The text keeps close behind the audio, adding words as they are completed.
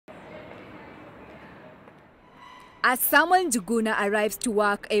As Samuel Njuguna arrives to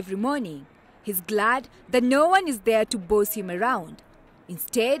work every morning, he's glad that no one is there to boss him around.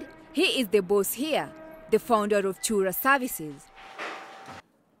 Instead, he is the boss here, the founder of Chura Services.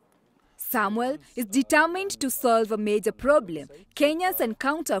 Samuel is determined to solve a major problem Kenyans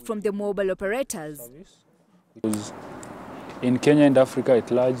encounter from the mobile operators. In Kenya and Africa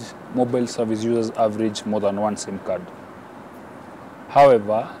at large, mobile service users average more than one SIM card.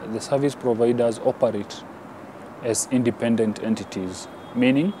 However, the service providers operate as independent entities,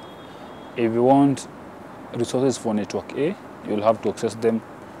 meaning if you want resources for network A, you'll have to access them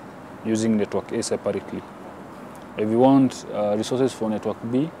using network A separately. If you want resources for network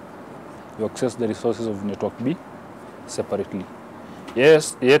B, you access the resources of network B separately.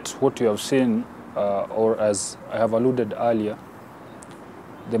 Yes, yet what you have seen, or as I have alluded earlier,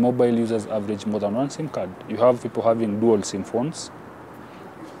 the mobile users average more than one SIM card. You have people having dual SIM phones.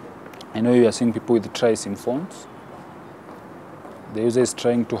 I know you are seeing people with tri-SIM phones. The user is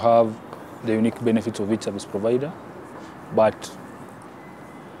trying to have the unique benefits of each service provider, but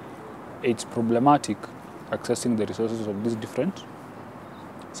it's problematic accessing the resources of these different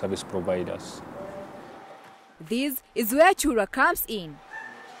service providers. This is where Chura comes in.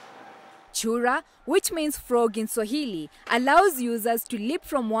 Chura, which means frog in Swahili, allows users to leap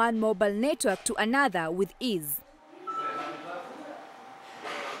from one mobile network to another with ease.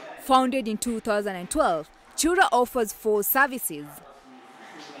 Founded in 2012, Chura offers 4 services.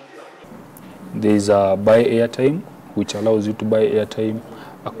 There is a buy airtime, which allows you to buy airtime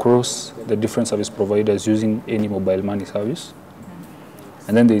across the different service providers using any mobile money service.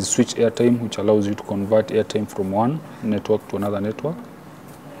 And then there is switch airtime, which allows you to convert airtime from one network to another network.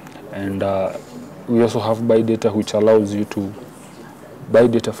 And we also have buy data, which allows you to buy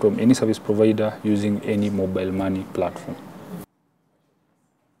data from any service provider using any mobile money platform.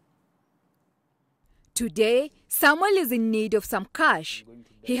 Today, Samuel is in need of some cash.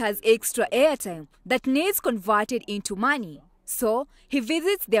 He has extra airtime that needs converted into money. So, he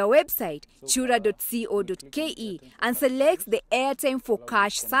visits their website, chura.co.ke, and selects the airtime for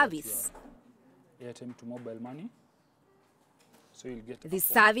cash service. Airtime to mobile money. So you'll get this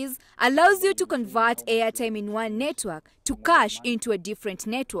service allows you to convert airtime in one network to cash into a different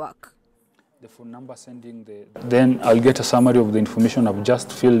network. The phone number sending the... Then I'll get a summary of the information I've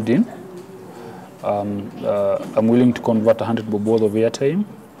just filled in. I'm willing to convert 100 bob of airtime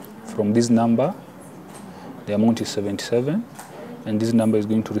from this number. The amount is 77, and this number is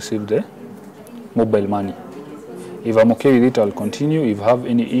going to receive the mobile money. If I'm okay with it, I'll continue. If I have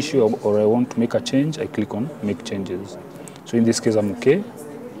any issue or I want to make a change, I click on make changes. So in this case, I'm okay.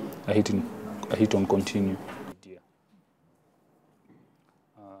 I hit on continue.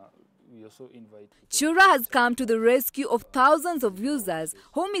 Chura has come to the rescue of thousands of users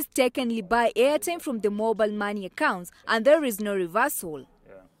who mistakenly buy airtime from the mobile money accounts, and there is no reversal.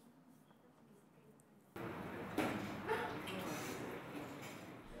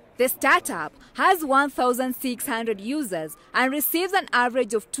 The startup has 1,600 users and receives an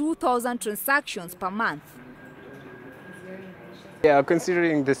average of 2,000 transactions per month. Yeah,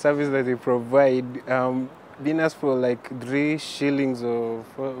 considering the service that they provide, being asked for like 3 shillings or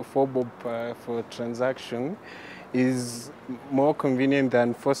 4 bob for transaction is more convenient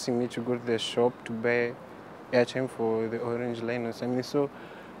than forcing me to go to the shop to buy airtime for the orange line or something. So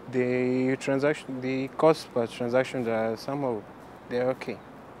the cost per transaction are somehow they're okay.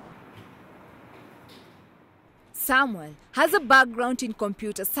 Samuel has a background in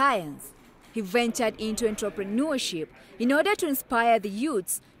computer science. He ventured into entrepreneurship in order to inspire the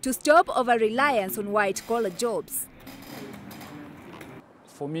youths to stop over-reliance on white-collar jobs.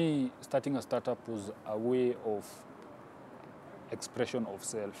 For me, starting a startup was a way of expression of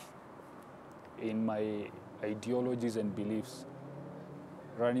self. In my ideologies and beliefs,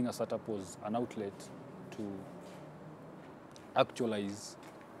 running a startup was an outlet to actualize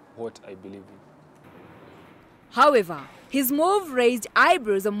what I believe in. However, his move raised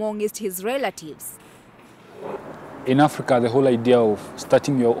eyebrows amongst his relatives. In Africa, the whole idea of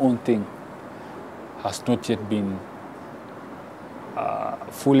starting your own thing has not yet been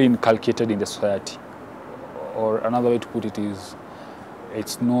fully inculcated in the society. Or another way to put it is,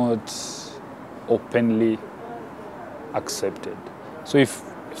 it's not openly accepted. So if,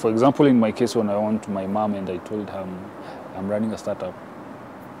 for example, in my case, when I went to my mom and I told her I'm running a startup,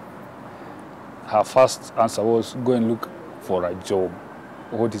 her first answer was, go and look for a job.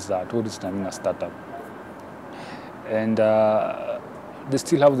 What is that? What is running a startup? And they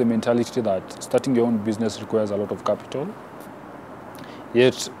still have the mentality that starting your own business requires a lot of capital.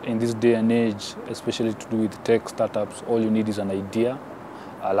 Yet, in this day and age, especially to do with tech startups, all you need is an idea,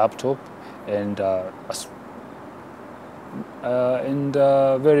 a laptop, and and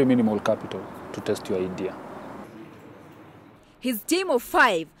very minimal capital to test your idea. His team of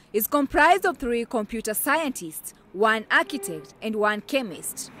 5 is comprised of 3 computer scientists, 1 architect, and 1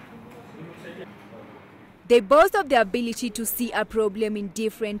 chemist. They boast of the ability to see a problem in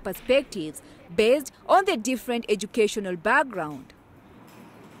different perspectives based on their different educational background.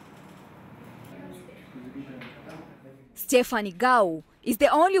 Stephanie Gao is the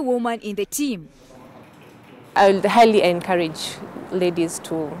only woman in the team. I would highly encourage ladies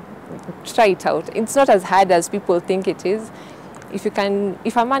to try it out. It's not as hard as people think it is. If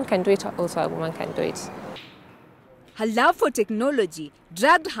a man can do it, also a woman can do it. Her love for technology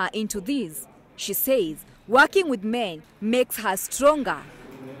dragged her into this. She says working with men makes her stronger.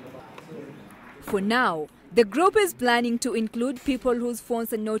 For now, the group is planning to include people whose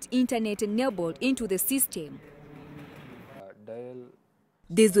phones are not internet-enabled into the system.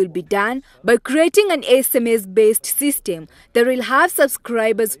 This will be done by creating an SMS-based system that will have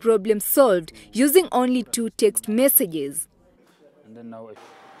subscribers' problems solved using only 2 text messages.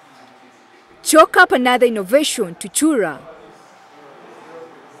 Chalk up another innovation to Chura.